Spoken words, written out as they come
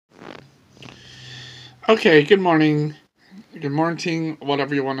Okay, good morning. Good morning,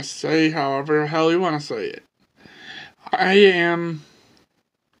 whatever you want to say, however hell you want to say it. I am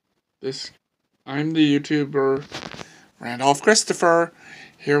this I'm the YouTuber Randolph Christopher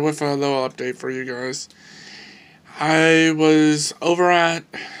here with a little update for you guys. I was over at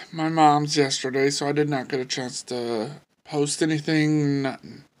my mom's yesterday, so I did not get a chance to post anything,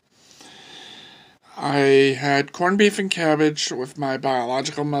 nothing. I had corned beef and cabbage with my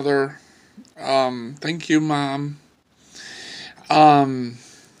biological mother. Thank you, Mom. Um,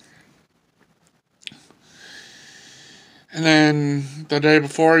 And then the day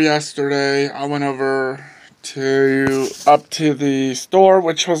before yesterday, I went over up to the store,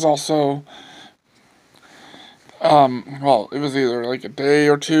 which was also, well, it was either like a day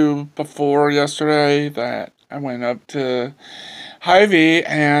or two before yesterday that I went up to Hy-Vee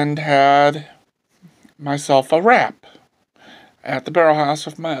and had myself a wrap at the Barrel House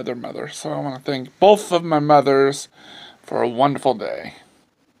with my other mother. So I want to thank both of my mothers for a wonderful day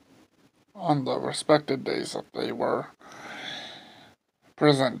on the respected days that they were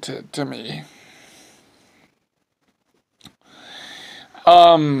presented to me.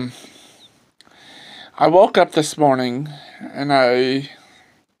 I woke up this morning and I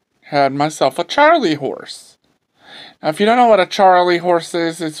had myself a Charlie horse. Now, if you don't know what a Charlie horse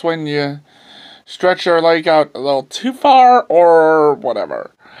is, it's when you stretch your leg out a little too far or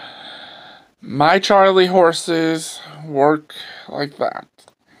whatever. My Charlie horses work like that,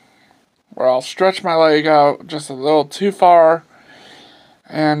 where I'll stretch my leg out just a little too far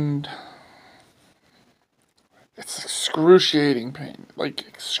and it's excruciating pain, like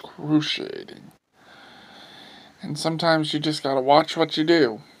excruciating. And sometimes you just gotta watch what you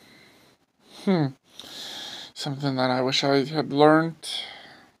do. Something that I wish I had learned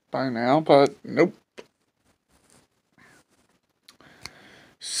by now, but nope.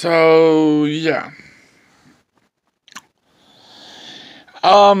 So, yeah.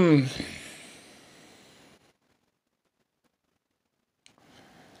 Um,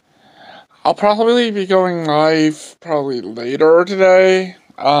 I'll probably be going live probably later today.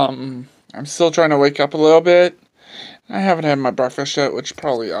 I'm still trying to wake up a little bit. I haven't had my breakfast yet, which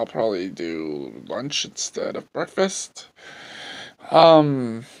I'll probably do lunch instead of breakfast.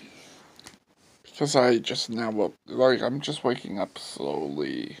 Because I just now, like, I'm just waking up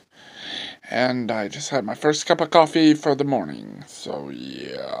slowly. And I just had my first cup of coffee for the morning. So,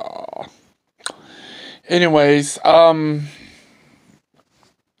 yeah. Anyways, I'm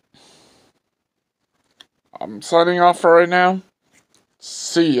signing off for right now.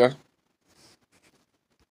 See ya.